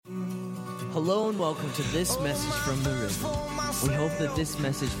Hello and welcome to this message from the river. We hope that this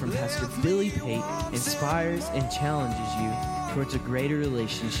message from Pastor Billy Pate inspires and challenges you towards a greater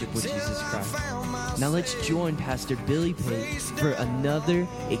relationship with Jesus Christ. Now let's join Pastor Billy Pate for another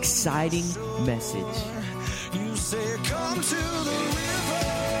exciting message. You say, come to the river,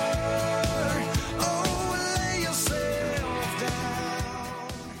 oh, lay yourself down.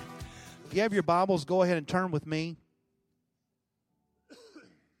 If you have your Bibles, go ahead and turn with me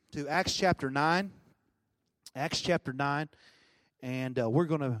to Acts chapter 9. Acts chapter 9. And we're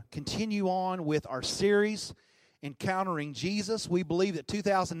going to continue on with our series, Encountering Jesus. We believe that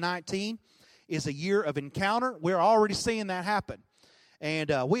 2019 is a year of encounter. We're already seeing that happen.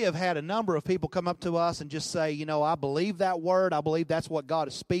 And we have had a number of people come up to us and just say, you know, I believe that word. I believe that's what God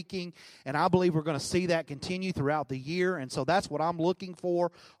is speaking. And I believe we're going to see that continue throughout the year. And so that's what I'm looking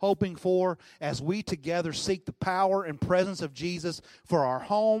for, hoping for, as we together seek the power and presence of Jesus for our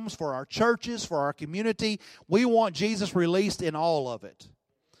homes, for our churches, for our community. We want Jesus released in all of it.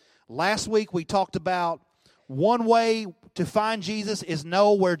 Last week we talked about one way to find Jesus is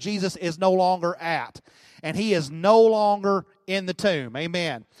know where Jesus is no longer at. And He is no longer in the tomb.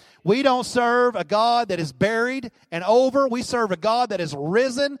 Amen. We don't serve a God that is buried and over. We serve a God that is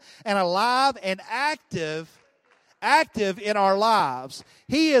risen and alive and active in our lives.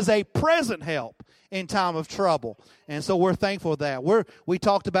 He is a present help in time of trouble. And so we're thankful for that. We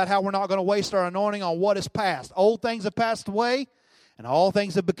talked about how we're not going to waste our anointing on what is past. Old things have passed away, and all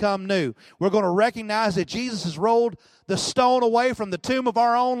things have become new. We're going to recognize that Jesus has rolled the stone away from the tomb of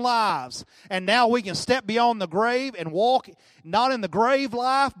our own lives. And now we can step beyond the grave and walk not in the grave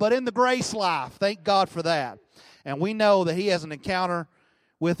life, but in the grace life. Thank God for that. And we know that He has an encounter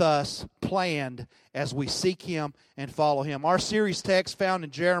with us planned as we seek Him and follow Him. Our series text found in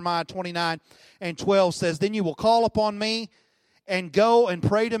Jeremiah 29:12 says, "Then you will call upon me and go and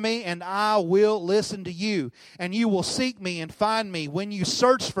pray to me, and I will listen to you. And you will seek me and find me when you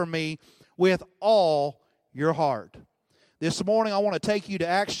search for me with all your heart." This morning I want to take you to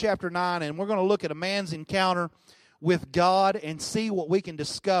Acts chapter 9, and we're going to look at a man's encounter with God and see what we can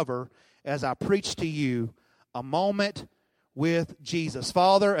discover as I preach to you a moment with Jesus.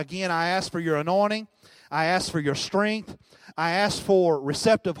 Father, again, I ask for your anointing. I ask for your strength. I ask for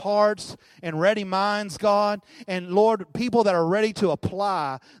receptive hearts and ready minds, God. And Lord, people that are ready to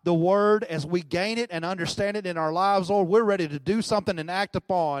apply the word as we gain it and understand it in our lives, Lord, we're ready to do something and act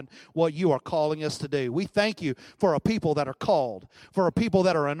upon what you are calling us to do. We thank you for a people that are called, for a people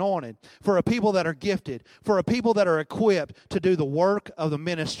that are anointed, for a people that are gifted, for a people that are equipped to do the work of the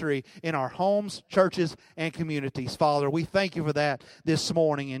ministry in our homes, churches, and communities. Father, we thank you for that this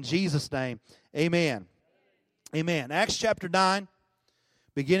morning. In Jesus' name, amen. Amen. Acts chapter 9,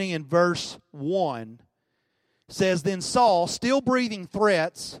 beginning in verse 1, says, "Then Saul, still breathing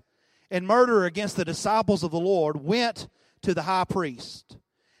threats and murder against the disciples of the Lord, went to the high priest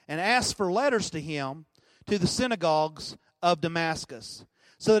and asked for letters to him to the synagogues of Damascus,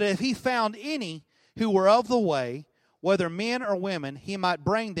 so that if he found any who were of the way, whether men or women, he might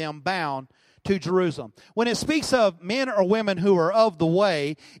bring them bound to Jerusalem." When it speaks of men or women who are of the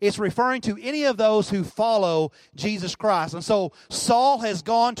way, it's referring to any of those who follow Jesus Christ. And so Saul has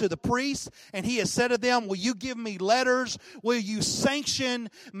gone to the priests and he has said to them, will you give me letters? Will you sanction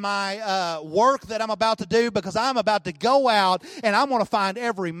my work that I'm about to do? Because I'm about to go out and I'm going to find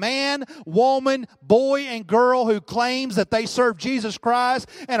every man, woman, boy, and girl who claims that they serve Jesus Christ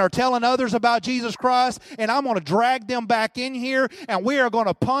and are telling others about Jesus Christ. And I'm going to drag them back in here and we are going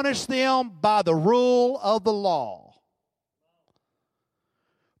to punish them by the rule of the law.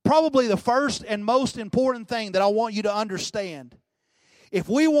 Probably the first and most important thing that I want you to understand. If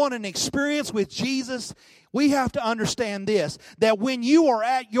we want an experience with Jesus, we have to understand this, that when you are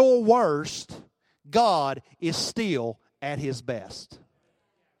at your worst, God is still at His best.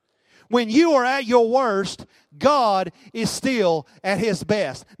 When you are at your worst, God is still at His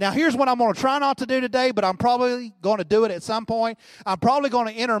best. Now, here's what I'm going to try not to do today, but I'm probably going to do it at some point. I'm probably going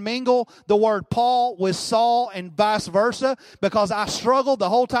to intermingle the word Paul with Saul and vice versa, because I struggled the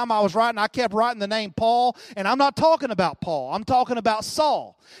whole time I was writing. I kept writing the name Paul, and I'm not talking about Paul. I'm talking about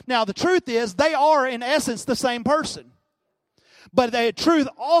Saul. Now, the truth is, they are in essence the same person. But the truth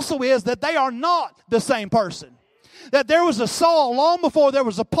also is that they are not the same person. That there was a Saul long before there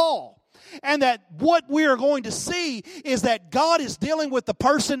was a Paul. And that what we are going to see is that God is dealing with the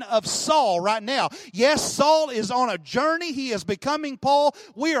person of Saul right now. Yes, Saul is on a journey. He is becoming Paul.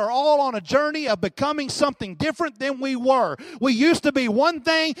 We are all on a journey of becoming something different than we were. We used to be one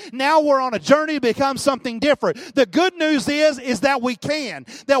thing. Now we're on a journey to become something different. The good news is that we can.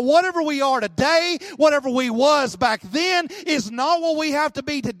 That whatever we are today, whatever we was back then, is not what we have to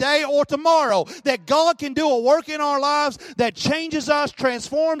be today or tomorrow. That God can do a work in our lives that changes us,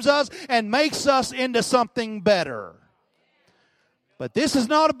 transforms us, and makes us into something better. But this is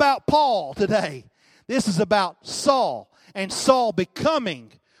not about Paul today. This is about Saul, and Saul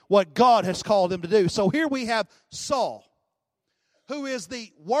becoming what God has called him to do. So here we have Saul, who is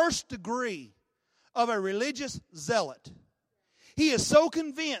the worst degree of a religious zealot. He is so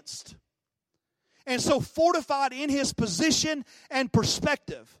convinced and so fortified in his position and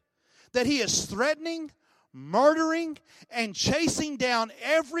perspective that he is threatening, murdering, and chasing down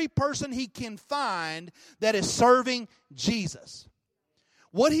every person he can find that is serving Jesus.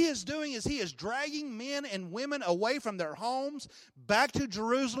 What he is doing is he is dragging men and women away from their homes back to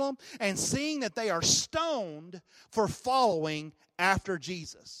Jerusalem and seeing that they are stoned for following after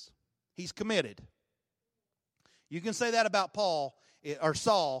Jesus. He's committed. You can say that about Paul or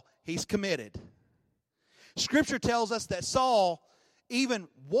Saul. He's committed. Scripture tells us that Saul even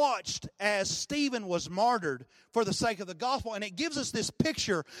watched as Stephen was martyred for the sake of the gospel. And it gives us this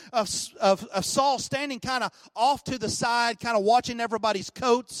picture of Saul standing kind of off to the side, kind of watching everybody's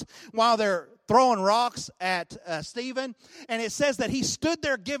coats while they're throwing rocks at Stephen. And it says that he stood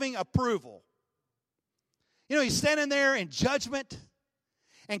there giving approval. You know, he's standing there in judgment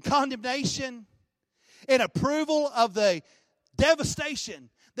and condemnation, in approval of the devastation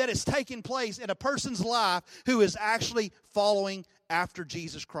that is taking place in a person's life who is actually following after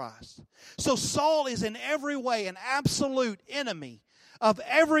Jesus Christ. So Saul is in every way an absolute enemy of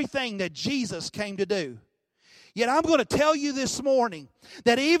everything that Jesus came to do. Yet I'm going to tell you this morning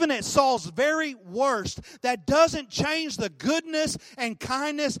that even at Saul's very worst, that doesn't change the goodness and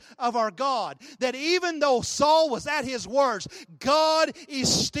kindness of our God. That even though Saul was at his worst, God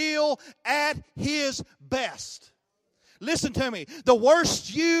is still at his best. Listen to me. The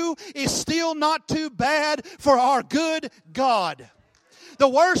worst you is still not too bad for our good God. The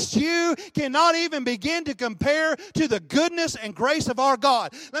worst you cannot even begin to compare to the goodness and grace of our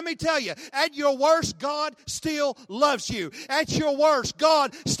God. Let me tell you, at your worst, God still loves you. At your worst,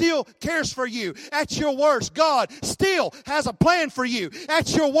 God still cares for you. At your worst, God still has a plan for you.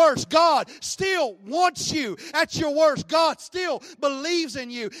 At your worst, God still wants you. At your worst, God still believes in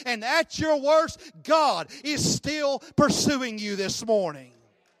you. And at your worst, God is still pursuing you this morning.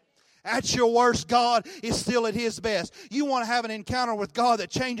 At your worst, God is still at His best. You want to have an encounter with God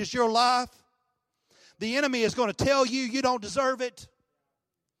that changes your life? The enemy is going to tell you you don't deserve it.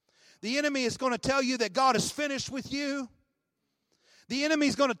 The enemy is going to tell you that God is finished with you. The enemy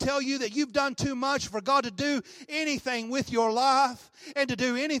is going to tell you that you've done too much for God to do anything with your life and to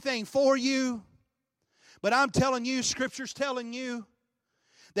do anything for you. But I'm telling you, Scripture's telling you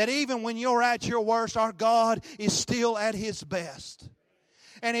that even when you're at your worst, our God is still at His best.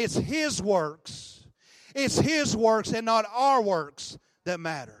 And it's His works. It's His works and not our works that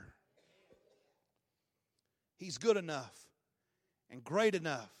matter. He's good enough and great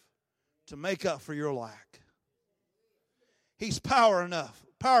enough to make up for your lack. He's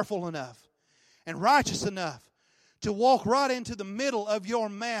powerful enough, and righteous enough to walk right into the middle of your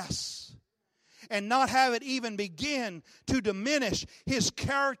mess and not have it even begin to diminish His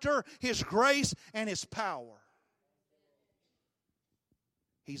character, His grace, and His power.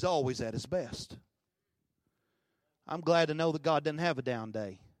 He's always at His best. I'm glad to know that God doesn't have a down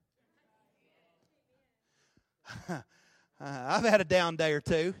day. I've had a down day or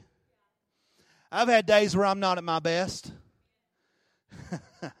two. I've had days where I'm not at my best.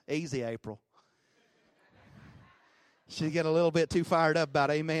 Easy, April. She get a little bit too fired up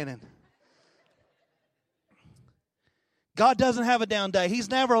about amening. God doesn't have a down day. He's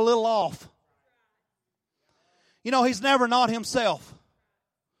never a little off. You know, He's never not Himself.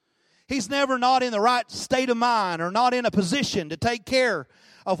 He's never not in the right state of mind or not in a position to take care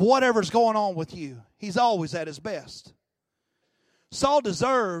of whatever's going on with you. He's always at His best. Saul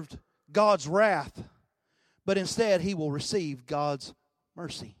deserved God's wrath, but instead he will receive God's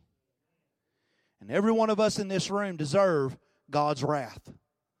mercy. And every one of us in this room deserve God's wrath.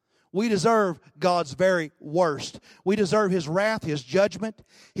 We deserve God's very worst. We deserve His wrath, His judgment,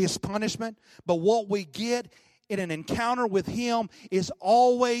 His punishment. But what we get in an encounter with Him is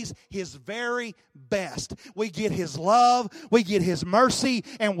always His very best. We get His love, we get His mercy,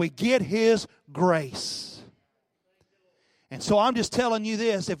 and we get His grace. And so I'm just telling you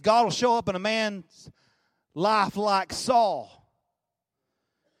this, if God will show up in a man's life like Saul,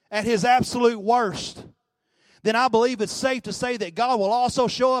 at his absolute worst, then I believe it's safe to say that God will also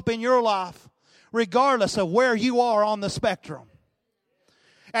show up in your life regardless of where you are on the spectrum.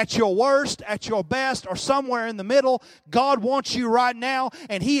 At your worst, at your best, or somewhere in the middle, God wants you right now,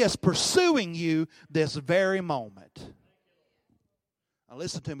 and He is pursuing you this very moment. Now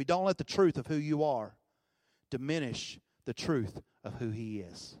listen to me, don't let the truth of who you are diminish the truth of who He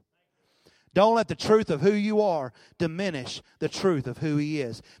is. Don't let the truth of who you are diminish the truth of who He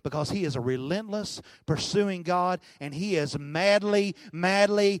is. Because He is a relentless pursuing God, and He is madly,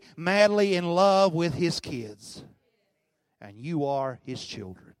 madly, madly in love with His kids. And you are His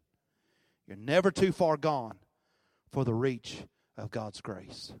children. You're never too far gone for the reach of God's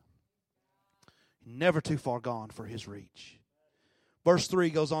grace. Never too far gone for His reach. Verse 3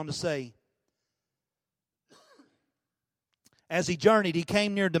 goes on to say, as he journeyed, he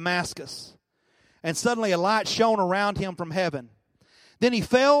came near Damascus, and suddenly a light shone around him from heaven. Then he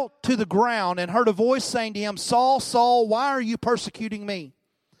fell to the ground and heard a voice saying to him, Saul, Saul, why are you persecuting me?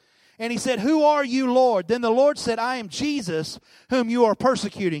 And he said, who are you, Lord? Then the Lord said, I am Jesus, whom you are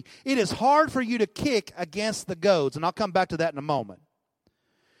persecuting. It is hard for you to kick against the goads. And I'll come back to that in a moment.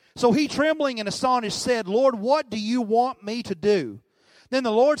 So he, trembling and astonished, said, Lord, what do you want me to do? Then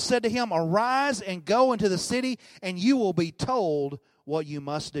the Lord said to him, arise and go into the city, and you will be told what you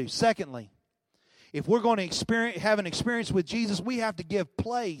must do. Secondly, if we're going to have an experience with Jesus, we have to give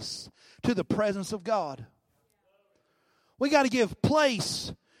place to the presence of God. We got to give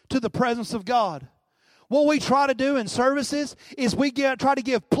place to the presence of God. What we try to do in services is try to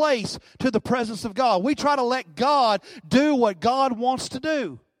give place to the presence of God. We try to let God do what God wants to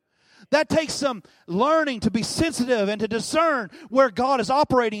do. That takes some learning to be sensitive and to discern where God is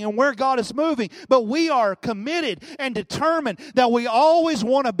operating and where God is moving. But we are committed and determined that we always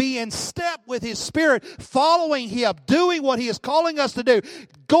want to be in step with His Spirit, following Him, doing what He is calling us to do,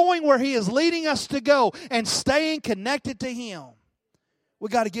 going where He is leading us to go, and staying connected to Him. We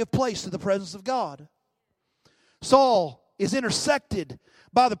got to give place to the presence of God. Saul is intersected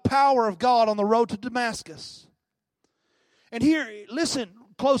by the power of God on the road to Damascus. And here, listen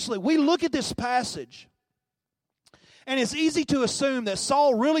closely. We look at this passage, and it's easy to assume that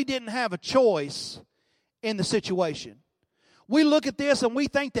Saul really didn't have a choice in the situation. We look at this and we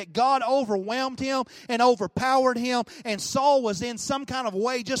think that God overwhelmed him and overpowered him, and Saul was in some kind of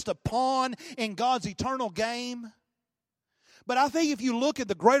way just a pawn in God's eternal game. But I think if you look at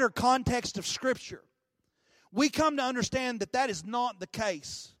the greater context of Scripture, we come to understand that that is not the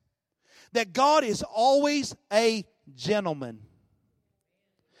case. That God is always a gentleman.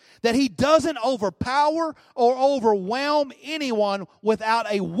 That He doesn't overpower or overwhelm anyone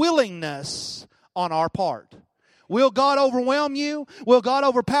without a willingness on our part. Will God overwhelm you? Will God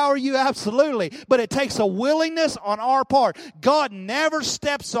overpower you? Absolutely. But it takes a willingness on our part. God never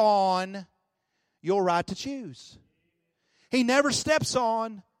steps on your right to choose. He never steps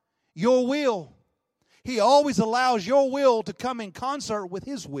on your will. He always allows your will to come in concert with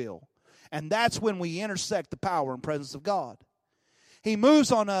His will. And that's when we intersect the power and presence of God. He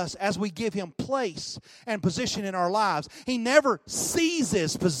moves on us as we give Him place and position in our lives. He never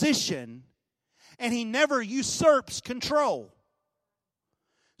seizes position, and He never usurps control.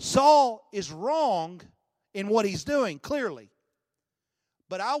 Saul is wrong in what he's doing, clearly.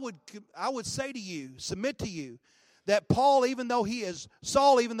 But I would say to you, submit to you, that Saul, even though he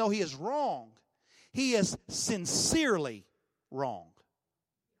is wrong, he is sincerely wrong.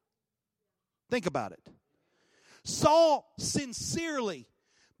 Think about it. Saul sincerely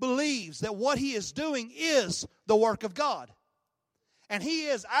believes that what he is doing is the work of God. And he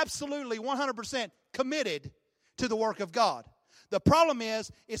is absolutely 100% committed to the work of God. The problem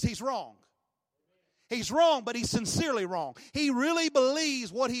is he's wrong. He's wrong, but he's sincerely wrong. He really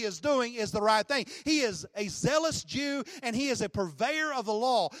believes what he is doing is the right thing. He is a zealous Jew, and he is a purveyor of the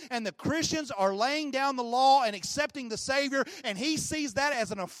law. And the Christians are laying down the law and accepting the Savior, and he sees that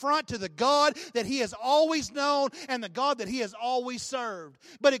as an affront to the God that he has always known and the God that he has always served.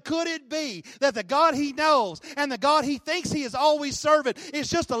 But could it be that the God he knows and the God he thinks he is always serving is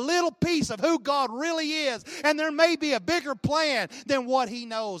just a little piece of who God really is, and there may be a bigger plan than what he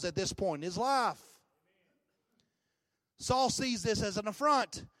knows at this point in his life? Saul sees this as an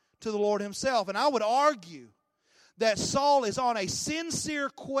affront to the Lord Himself. And I would argue that Saul is on a sincere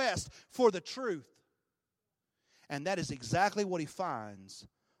quest for the truth. And that is exactly what he finds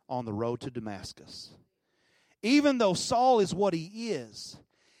on the road to Damascus. Even though Saul is what he is,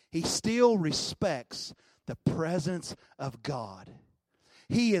 he still respects the presence of God.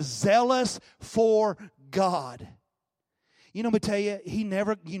 He is zealous for God. You know, let me tell you,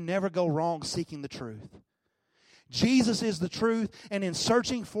 you never go wrong seeking the truth. Jesus is the truth, and in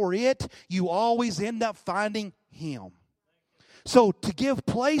searching for it, you always end up finding Him. So to give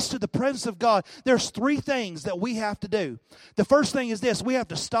place to the presence of God, there's 3 things that we have to do. The first thing is this: we have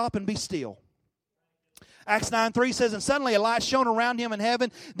to stop and be still. Acts 9:3 says, and suddenly a light shone around him in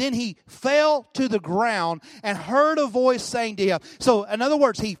heaven. Then he fell to the ground and heard a voice saying to him. So in other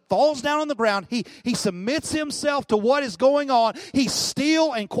words, he falls down on the ground. He submits himself to what is going on. He's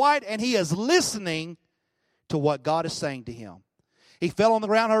still and quiet, and he is listening to what God is saying to him. He fell on the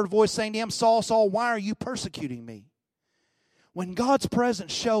ground, heard a voice saying to him, Saul, Saul, why are you persecuting me? When God's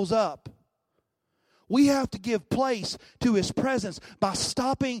presence shows up, we have to give place to His presence by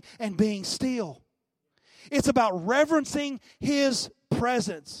stopping and being still. It's about reverencing His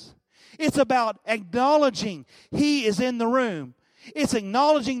presence. It's about acknowledging He is in the room. It's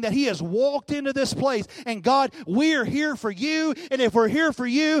acknowledging that He has walked into this place. And God, we're here for You. And if we're here for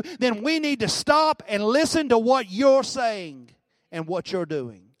You, then we need to stop and listen to what You're saying and what You're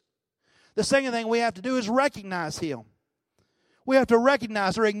doing. The second thing we have to do is recognize Him. We have to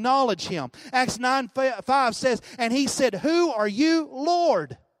recognize or acknowledge Him. Acts 9:5 says, and he said, who are You,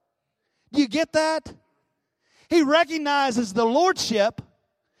 Lord? Do you get that? He recognizes the lordship.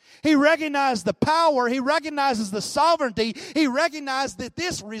 He recognizes the power. He recognizes the sovereignty. He recognizes that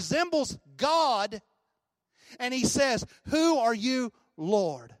this resembles God. And he says, who are You,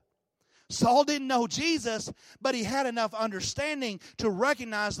 Lord? Saul didn't know Jesus, but he had enough understanding to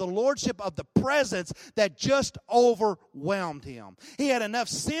recognize the lordship of the presence that just overwhelmed him. He had enough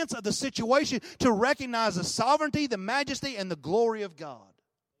sense of the situation to recognize the sovereignty, the majesty, and the glory of God.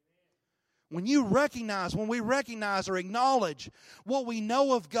 When we recognize or acknowledge what we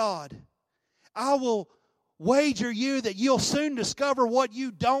know of God, I will wager you that you'll soon discover what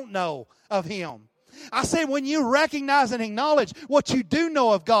you don't know of Him. I say when you recognize and acknowledge what you do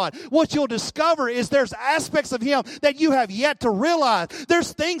know of God, what you'll discover is there's aspects of Him that you have yet to realize.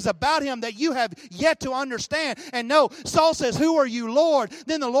 There's things about Him that you have yet to understand and know. Saul says, who are You, Lord?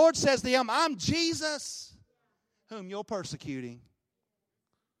 Then the Lord says to him, I'm Jesus, whom you're persecuting.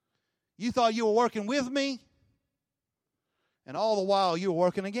 You thought you were working with me, and all the while you were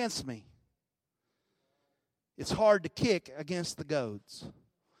working against me. It's hard to kick against the goads.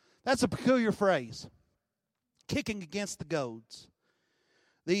 That's a peculiar phrase. Kicking against the goads.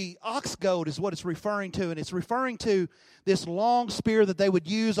 The ox goad is what it's referring to, and it's referring to this long spear that they would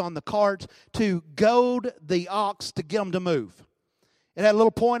use on the cart to goad the ox to get them to move. It had a little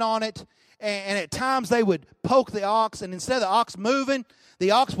point on it, and at times they would poke the ox, and instead of the ox moving,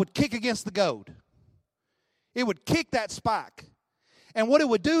 the ox would kick against the goad. It would kick that spike. And what it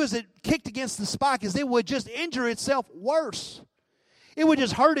would do is it kicked against the spike is it would just injure itself worse. It would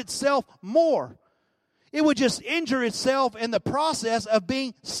just hurt itself more. It would just injure itself in the process of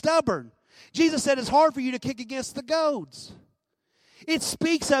being stubborn. Jesus said it's hard for you to kick against the goads. It's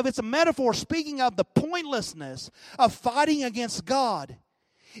a metaphor speaking of the pointlessness of fighting against God.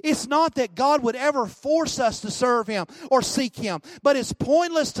 It's not that God would ever force us to serve Him or seek Him, but it's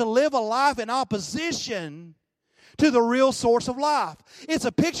pointless to live a life in opposition to the real source of life. It's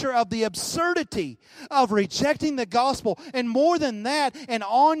a picture of the absurdity of rejecting the gospel, and more than that, an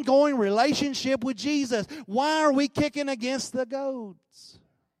ongoing relationship with Jesus. Why are we kicking against the goads?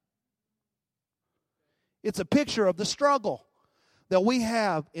 It's a picture of the struggle that we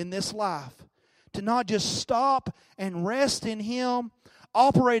have in this life to not just stop and rest in Him,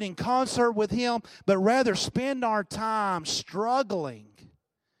 operate in concert with Him, but rather spend our time struggling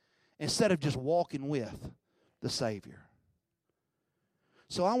instead of just walking with the Savior.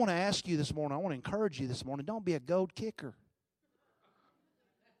 So I want to ask you this morning, I want to encourage you this morning, don't be a goad kicker.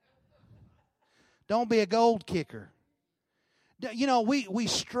 Don't be a goad kicker. You know, we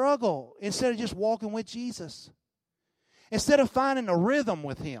struggle instead of just walking with Jesus. Instead of finding a rhythm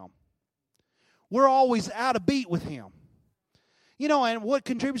with Him, we're always out of beat with Him. You know, and what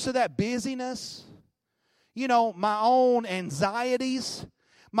contributes to that? Busyness. You know, my own anxieties,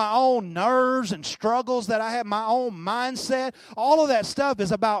 my own nerves and struggles that I have, my own mindset. All of that stuff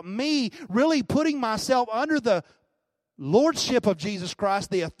is about me really putting myself under the lordship of Jesus Christ,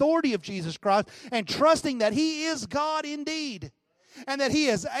 the authority of Jesus Christ, and trusting that He is God indeed, and that He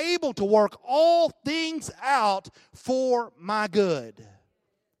is able to work all things out for my good.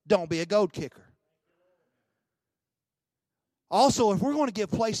 Don't be a goad kicker. Also, if we're going to give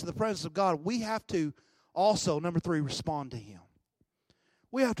place to the presence of God, we have to also, number 3, respond to Him.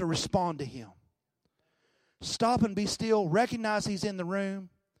 We have to respond to Him. Stop and be still. Recognize He's in the room.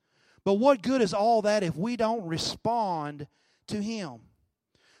 But what good is all that if we don't respond to Him?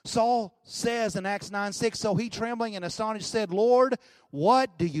 Saul says in Acts 9:6, so he trembling and astonished said, Lord,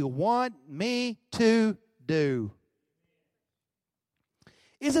 what do you want me to do?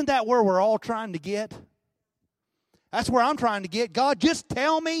 Isn't that where we're all trying to get? That's where I'm trying to get. God, just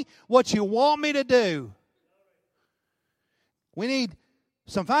tell me what you want me to do. We need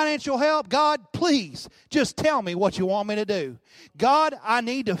some financial help. God, please, just tell me what you want me to do. God, I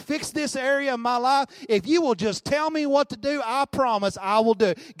need to fix this area of my life. If you will just tell me what to do, I promise I will do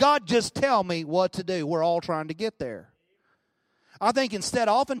it. God, just tell me what to do. We're all trying to get there. I think instead,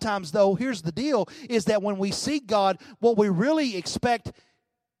 oftentimes, though, here's the deal, is that when we seek God, what we really expect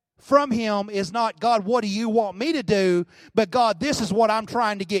from Him is not, God, what do you want me to do? But God, this is what I'm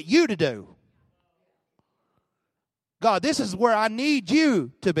trying to get you to do. God, this is where I need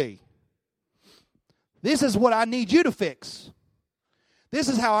you to be. This is what I need you to fix. This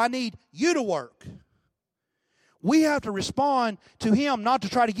is how I need you to work. We have to respond to Him, not to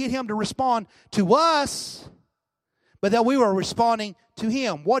try to get Him to respond to us, but that we were responding to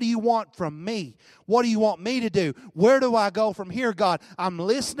Him. What do you want from me? What do you want me to do? Where do I go from here, God? I'm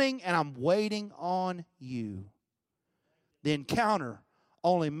listening and I'm waiting on you. The encounter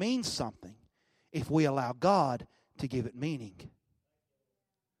only means something if we allow God to give it meaning.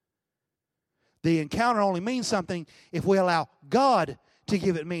 The encounter only means something if we allow God to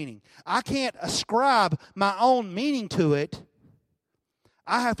give it meaning. I can't ascribe my own meaning to it.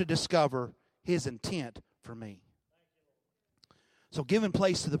 I have to discover His intent for me. So giving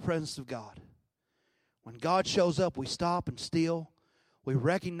place to the presence of God. When God shows up, we stop and still. We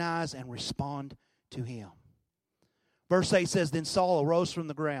recognize and respond to Him. Verse 8 says, Then Saul arose from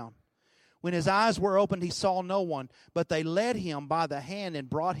the ground. When his eyes were opened, he saw no one, but they led him by the hand and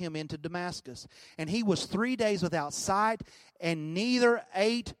brought him into Damascus. And he was 3 days without sight, and neither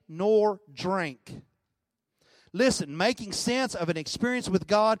ate nor drank. Listen, making sense of an experience with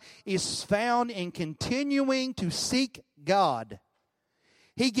God is found in continuing to seek God.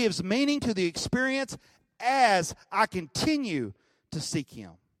 He gives meaning to the experience as I continue to seek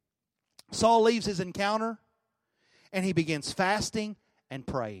Him. Saul leaves his encounter, and he begins fasting and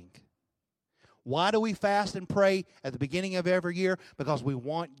praying. Why do we fast and pray at the beginning of every year? Because we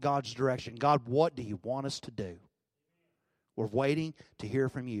want God's direction. God, what do you want us to do? We're waiting to hear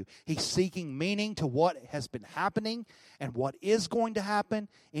from you. He's seeking meaning to what has been happening and what is going to happen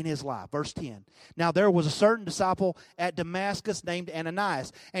in his life. Verse 10. Now there was a certain disciple at Damascus named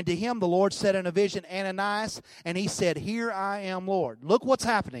Ananias. And to him the Lord said in a vision, Ananias. And he said, Here I am, Lord. Look what's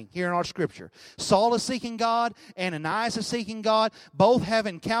happening here in our scripture. Saul is seeking God. Ananias is seeking God. Both have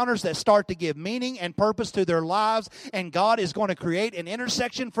encounters that start to give meaning and purpose to their lives. And God is going to create an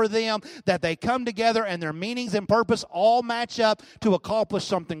intersection for them that they come together and their meanings and purpose all match up to accomplish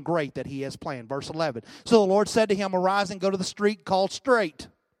something great that He has planned. Verse 11. So the Lord said to him, Arise and go to the street called Straight.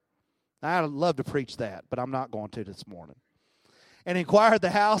 I'd love to preach that, but I'm not going to this morning. And inquire at the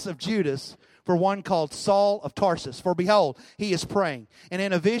house of Judas for one called Saul of Tarsus. For behold, he is praying. And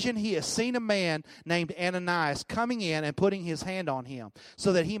in a vision he has seen a man named Ananias coming in and putting his hand on him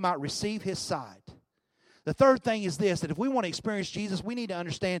so that he might receive his sight. The third thing is this, that if we want to experience Jesus, we need to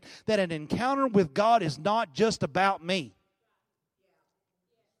understand that an encounter with God is not just about me.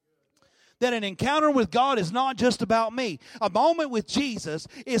 That an encounter with God is not just about me. A moment with Jesus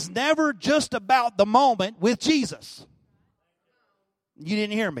is never just about the moment with Jesus. You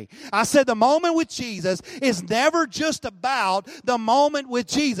didn't hear me. I said the moment with Jesus is never just about the moment with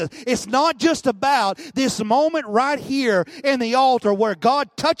Jesus. It's not just about this moment right here in the altar where God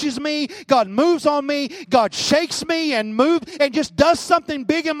touches me, God moves on me, God shakes me and moves and just does something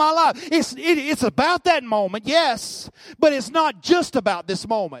big in my life. It's about that moment, yes, but it's not just about this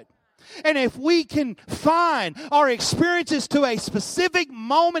moment. And if we can find our experiences to a specific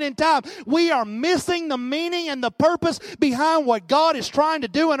moment in time, we are missing the meaning and the purpose behind what God is trying to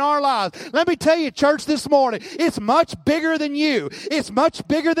do in our lives. Let me tell you, church, this morning, it's much bigger than you. It's much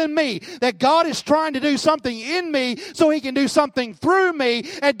bigger than me. That God is trying to do something in me so He can do something through me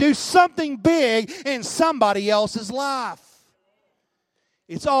and do something big in somebody else's life.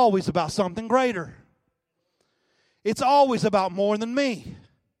 It's always about something greater. It's always about more than me.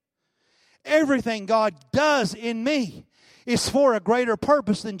 Everything God does in me is for a greater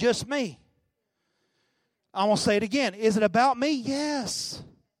purpose than just me. I'm going to say it again. Is it about me? Yes.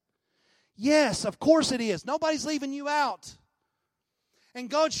 Yes, of course it is. Nobody's leaving you out.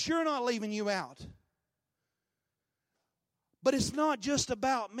 And God's sure not leaving you out. But it's not just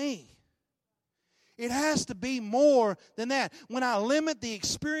about me. It has to be more than that. When I limit the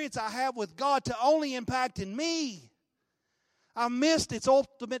experience I have with God to only impacting me, I missed its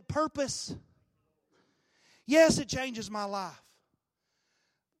ultimate purpose. Yes, it changes my life.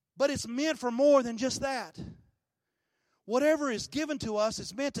 But it's meant for more than just that. Whatever is given to us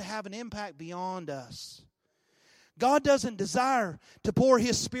is meant to have an impact beyond us. God doesn't desire to pour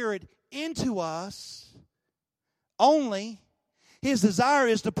His Spirit into us only. His desire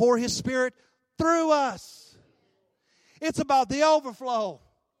is to pour His Spirit through us. It's about the overflow.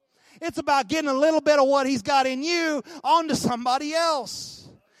 It's about getting a little bit of what He's got in you onto somebody else.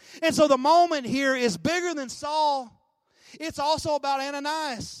 And so the moment here is bigger than Saul. It's also about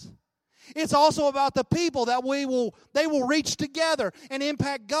Ananias. It's also about the people that they will reach together and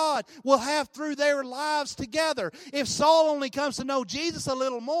impact God will have through their lives together. If Saul only comes to know Jesus a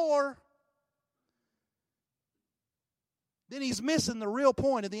little more, then he's missing the real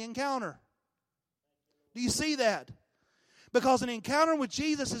point of the encounter. Do you see that? Because an encounter with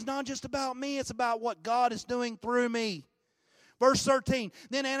Jesus is not just about me, it's about what God is doing through me. Verse 13,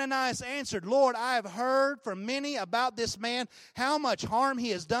 then Ananias answered, Lord, I have heard from many about this man, how much harm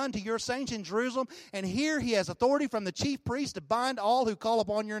he has done to your saints in Jerusalem, and here he has authority from the chief priest to bind all who call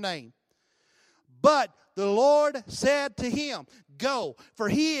upon your name. But the Lord said to him, go, for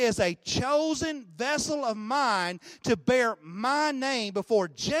he is a chosen vessel of mine to bear my name before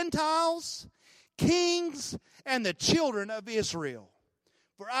Gentiles, kings, and the children of Israel.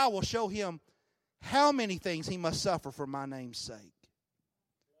 For I will show him how many things he must suffer for my name's sake.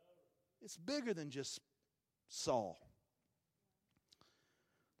 It's bigger than just Saul.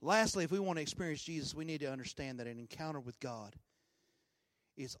 Lastly, if we want to experience Jesus, we need to understand that an encounter with God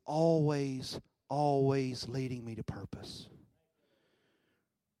is always leading me to purpose.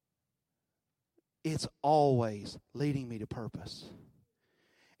 It's always leading me to purpose.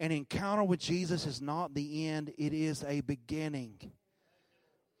 An encounter with Jesus is not the end, it is a beginning.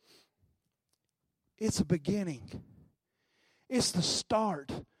 It's a beginning. It's the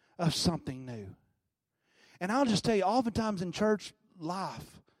start of something new. And I'll just tell you, oftentimes in church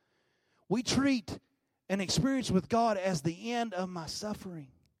life, we treat an experience with God as the end of my suffering,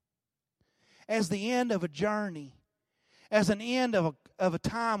 as the end of a journey, as an end of a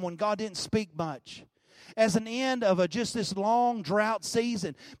time when God didn't speak much, as an end of just this long drought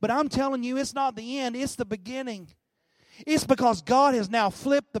season. But I'm telling you, it's not the end, it's the beginning. It's because God has now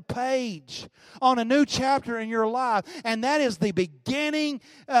flipped the page on a new chapter in your life. And that is the beginning,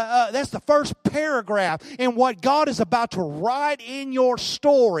 that's the first paragraph in what God is about to write in your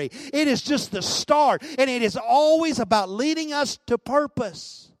story. It is just the start. And it is always about leading us to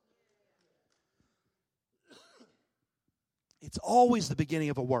purpose. It's always the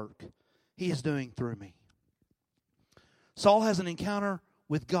beginning of a work He is doing through me. Saul has an encounter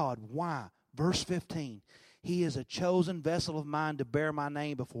with God. Why? Verse 15. He is a chosen vessel of mine to bear my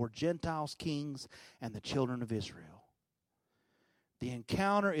name before Gentiles, kings, and the children of Israel. The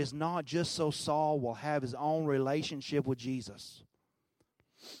encounter is not just so Saul will have his own relationship with Jesus.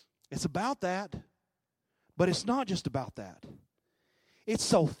 It's about that, but it's not just about that. It's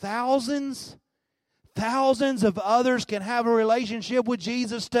so thousands of others can have a relationship with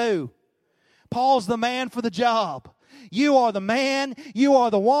Jesus too. Paul's the man for the job. You are the man, you are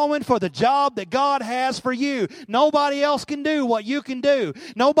the woman for the job that God has for you. Nobody else can do what you can do.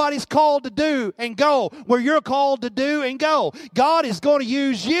 Nobody's called to do and go where you're called to do and go. God is going to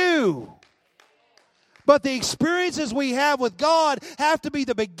use you. But the experiences we have with God have to be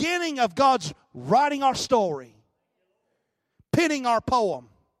the beginning of God's writing our story, penning our poem,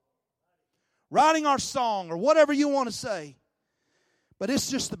 writing our song, or whatever you want to say. But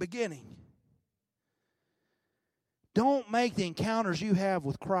it's just the beginning. Don't make the encounters you have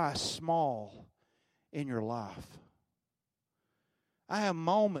with Christ small in your life. I have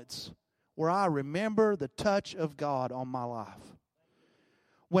moments where I remember the touch of God on my life.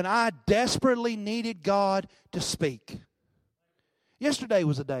 When I desperately needed God to speak. Yesterday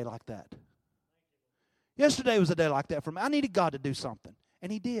was a day like that. Yesterday was a day like that for me. I needed God to do something, and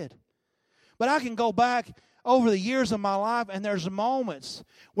He did. But I can go back over the years of my life, and there's moments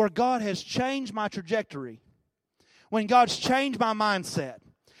where God has changed my trajectory. When God's changed my mindset,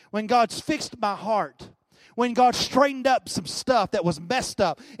 when God's fixed my heart, when God straightened up some stuff that was messed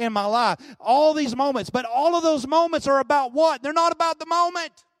up in my life. All these moments, but all of those moments are about what? They're not about the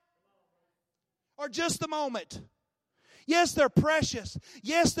moment or just the moment. Yes, they're precious.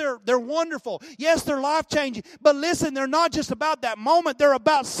 Yes, they're wonderful. Yes, they're life-changing. But listen, they're not just about that moment. They're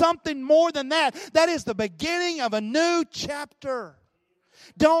about something more than that. That is the beginning of a new chapter.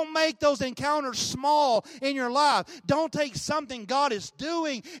 Don't make those encounters small in your life. Don't take something God is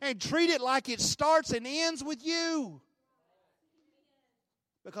doing and treat it like it starts and ends with you.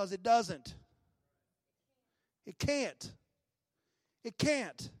 Because it doesn't. It can't. It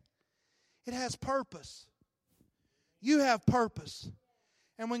can't. It has purpose. You have purpose.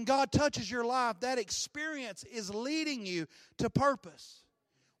 And when God touches your life, that experience is leading you to purpose.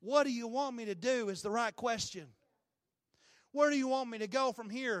 What do you want me to do is the right question. Where do you want me to go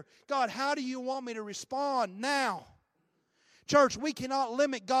from here? God, how do you want me to respond now? Church, we cannot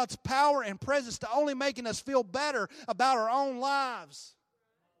limit God's power and presence to only making us feel better about our own lives.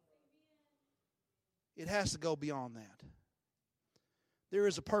 It has to go beyond that. There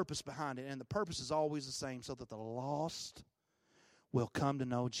is a purpose behind it, and the purpose is always the same, so that the lost will come to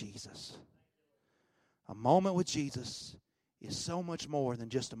know Jesus. A moment with Jesus is so much more than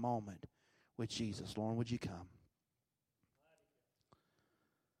just a moment with Jesus. Lauren, would you come?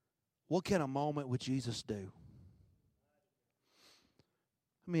 What can a moment with Jesus do?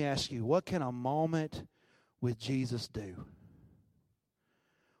 Let me ask you, what can a moment with Jesus do?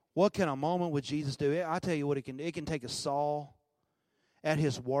 What can a moment with Jesus do? I tell you what, it can take a Saul at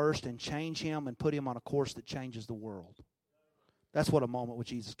his worst and change him and put him on a course that changes the world. That's what a moment with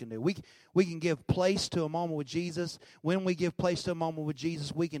Jesus can do. We can give place to a moment with Jesus. When we give place to a moment with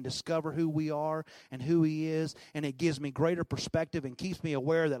Jesus, we can discover who we are and who He is, and it gives me greater perspective and keeps me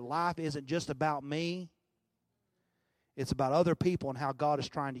aware that life isn't just about me. It's about other people and how God is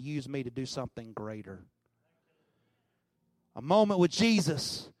trying to use me to do something greater. A moment with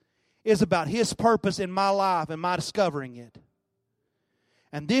Jesus is about His purpose in my life and my discovering it.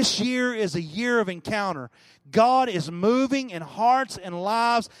 And this year is a year of encounter. God is moving in hearts and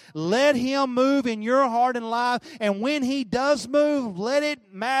lives. Let Him move in your heart and life. And when He does move, let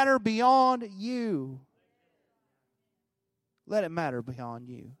it matter beyond you. Let it matter beyond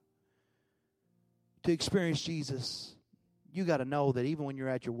you. To experience Jesus, you got to know that even when you're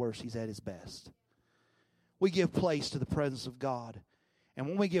at your worst, He's at His best. We give place to the presence of God. And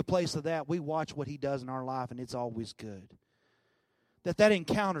when we give place to that, we watch what He does in our life, and it's always good. That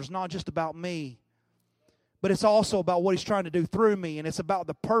encounter is not just about me, but it's also about what He's trying to do through me, and it's about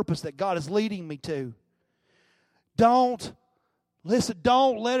the purpose that God is leading me to. Don't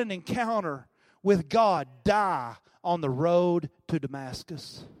let an encounter with God die on the road to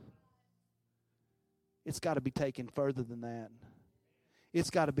Damascus. It's got to be taken further than that. It's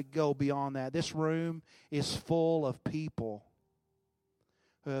got to go beyond that. This room is full of people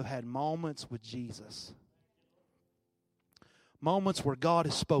who have had moments with Jesus. Moments where God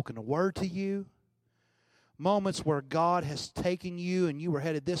has spoken a word to you. Moments where God has taken you and you were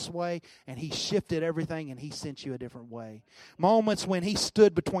headed this way and He shifted everything and He sent you a different way. Moments when He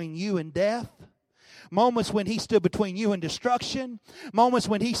stood between you and death. Moments when He stood between you and destruction. Moments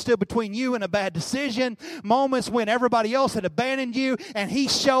when He stood between you and a bad decision. Moments when everybody else had abandoned you and He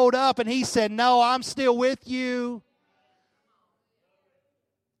showed up and He said, "No, I'm still with you."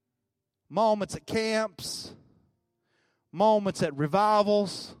 Moments at camps. Moments at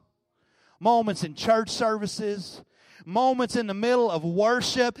revivals, moments in church services, moments in the middle of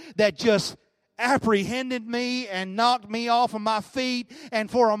worship that just apprehended me and knocked me off of my feet. And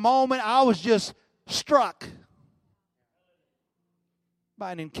for a moment, I was just struck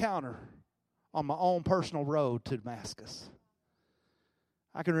by an encounter on my own personal road to Damascus.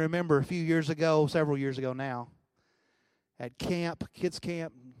 I can remember a few years ago, several years ago now, at camp, kids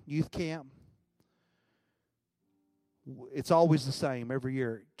camp, youth camp. It's always the same every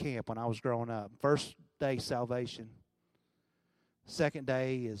year at camp when I was growing up. First day, salvation. Second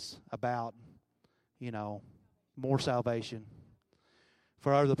day is about, more salvation.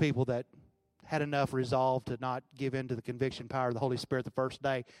 For other people that had enough resolve to not give in to the conviction power of the Holy Spirit the first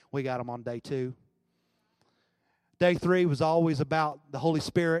day, we got them on day 2. Day 3 was always about the Holy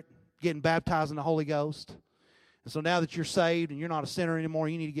Spirit, getting baptized in the Holy Ghost. And so now that you're saved and you're not a sinner anymore,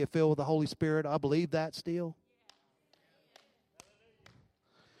 you need to get filled with the Holy Spirit. I believe that still.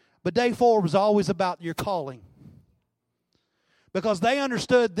 But day 4 was always about your calling. Because they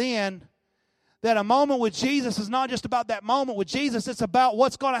understood then that a moment with Jesus is not just about that moment with Jesus. It's about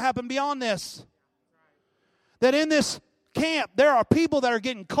what's going to happen beyond this. That in this camp, there are people that are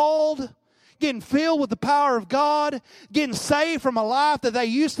getting called, getting filled with the power of God, getting saved from a life that they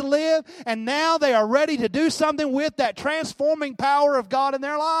used to live, and now they are ready to do something with that transforming power of God in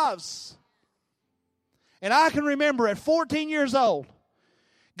their lives. And I can remember at 14 years old,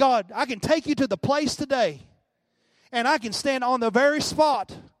 God, I can take you to the place today, and I can stand on the very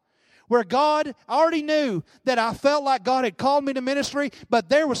spot where God already knew that I felt like God had called me to ministry, but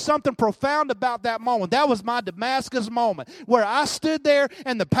there was something profound about that moment. That was my Damascus moment, where I stood there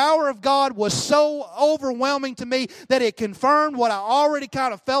and the power of God was so overwhelming to me that it confirmed what I already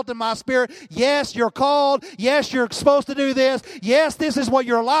kind of felt in my spirit. Yes, you're called. Yes, you're supposed to do this. Yes, this is what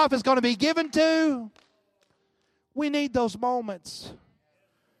your life is going to be given to. We need those moments.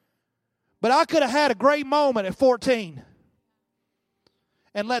 But I could have had a great moment at 14.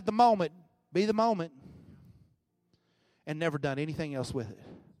 and let the moment be the moment and never done anything else with it.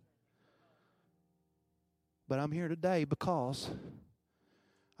 But I'm here today because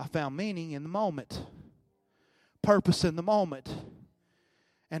I found meaning in the moment, purpose in the moment,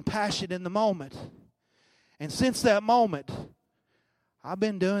 and passion in the moment. And since that moment, I've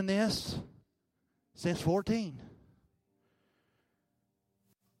been doing this since 14.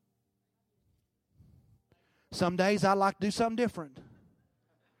 Some days I like to do something different.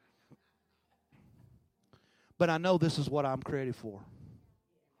 But I know this is what I'm created for.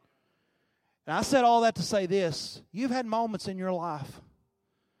 And I said all that to say this. You've had moments in your life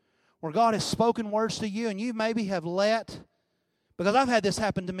where God has spoken words to you and you maybe have let, because I've had this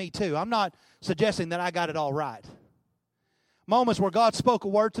happen to me too. I'm not suggesting that I got it all right. Moments where God spoke a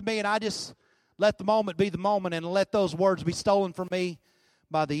word to me and I just let the moment be the moment and let those words be stolen from me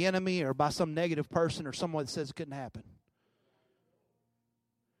by the enemy or by some negative person or someone that says it couldn't happen.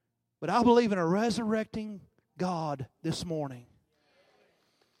 But I believe in a resurrecting God this morning.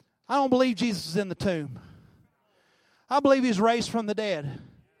 I don't believe Jesus is in the tomb. I believe He's raised from the dead.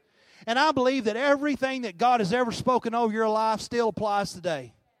 And I believe that everything that God has ever spoken over your life still applies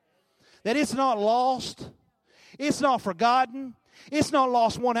today. That it's not lost. It's not forgotten. It's not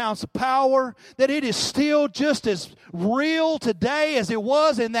lost 1 ounce of power. That it is still just as real today as it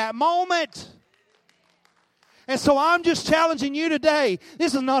was in that moment. And so I'm just challenging you today.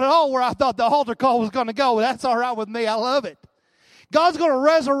 This is not at all where I thought the altar call was going to go. That's all right with me. I love it. God's going to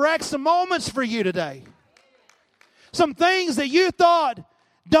resurrect some moments for you today. Some things that you thought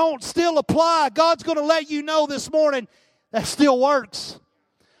don't still apply. God's going to let you know this morning that still works.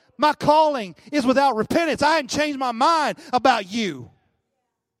 My calling is without repentance. I hadn't changed my mind about you.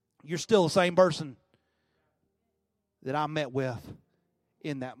 You're still the same person that I met with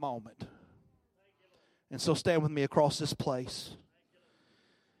in that moment. And so stand with me across this place.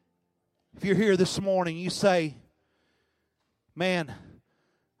 If you're here this morning, you say, man,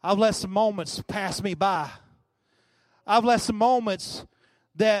 I've let some moments pass me by. I've let some moments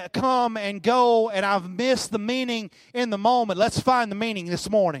that come and go, and I've missed the meaning in the moment. Let's find the meaning this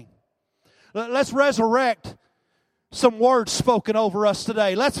morning. Let's resurrect some words spoken over us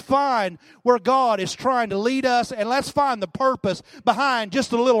today. Let's find where God is trying to lead us, and let's find the purpose behind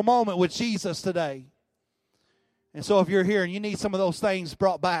just a little moment with Jesus today. And so if you're here and you need some of those things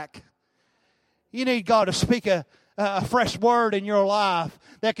brought back, you need God to speak a fresh word in your life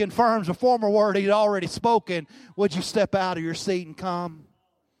that confirms a former word He'd already spoken, would you step out of your seat and come?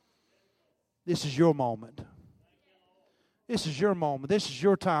 This is your moment. This is your moment. This is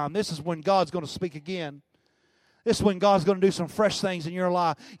your time. This is when God's going to speak again. This is when God's going to do some fresh things in your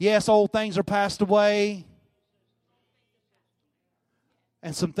life. Yes, old things are passed away.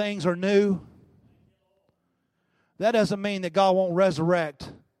 And some things are new. That doesn't mean that God won't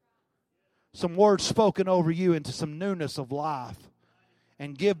resurrect some words spoken over you into some newness of life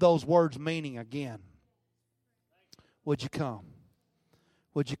and give those words meaning again. Would you come?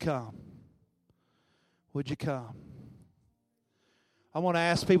 Would you come? Would you come? I want to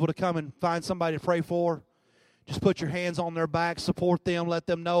ask people to come and find somebody to pray for. Just put your hands on their back, support them, let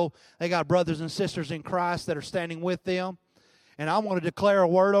them know they got brothers and sisters in Christ that are standing with them. And I want to declare a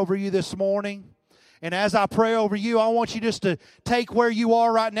word over you this morning. And as I pray over you, I want you just to take where you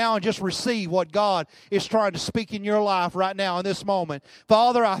are right now and just receive what God is trying to speak in your life right now in this moment.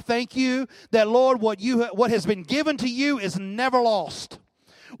 Father, I thank you that, Lord, what has been given to you is never lost.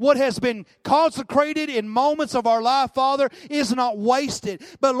 What has been consecrated in moments of our life, Father, is not wasted.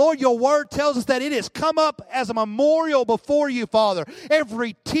 But, Lord, your word tells us that it has come up as a memorial before you, Father.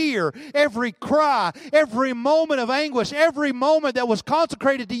 Every tear, every cry, every moment of anguish, every moment that was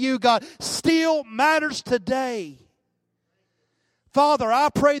consecrated to you, God, still matters today. Father, I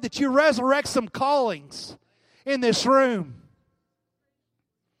pray that you resurrect some callings in this room.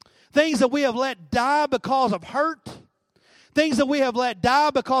 Things that we have let die because of hurt. Things that we have let die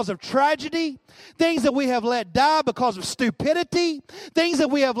because of tragedy. Things that we have let die because of stupidity. Things that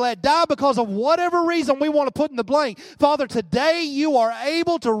we have let die because of whatever reason we want to put in the blank. Father, today you are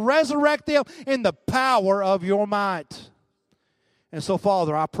able to resurrect them in the power of your might. And so,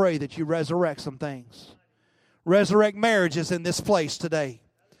 Father, I pray that you resurrect some things. Resurrect marriages in this place today.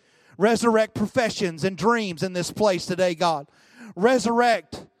 Resurrect professions and dreams in this place today, God.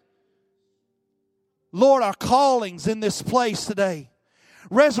 Resurrect, Lord, our callings in this place today.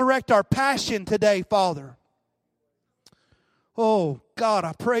 Resurrect our passion today, Father. Oh, God,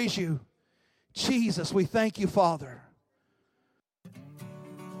 I praise you. Jesus, we thank you, Father.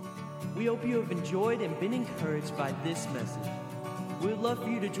 We hope you have enjoyed and been encouraged by this message. We would love for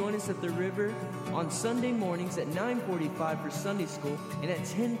you to join us at the river on Sunday mornings at 9:45 for Sunday school and at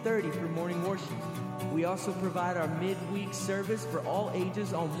 10:30 for morning worship. We also provide our midweek service for all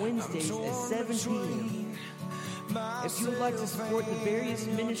ages on Wednesdays at 7 p.m. If you would like to support the various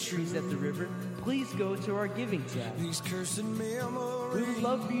ministries at the river, please go to our giving tab. We would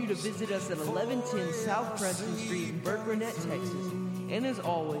love for you to visit us at 1110 South Preston Street in Burke-Burnett, Texas. And as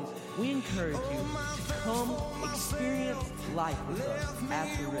always, we encourage you to come experience life with us at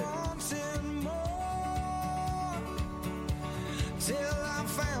the river. Till I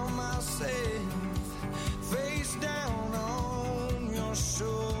found myself face down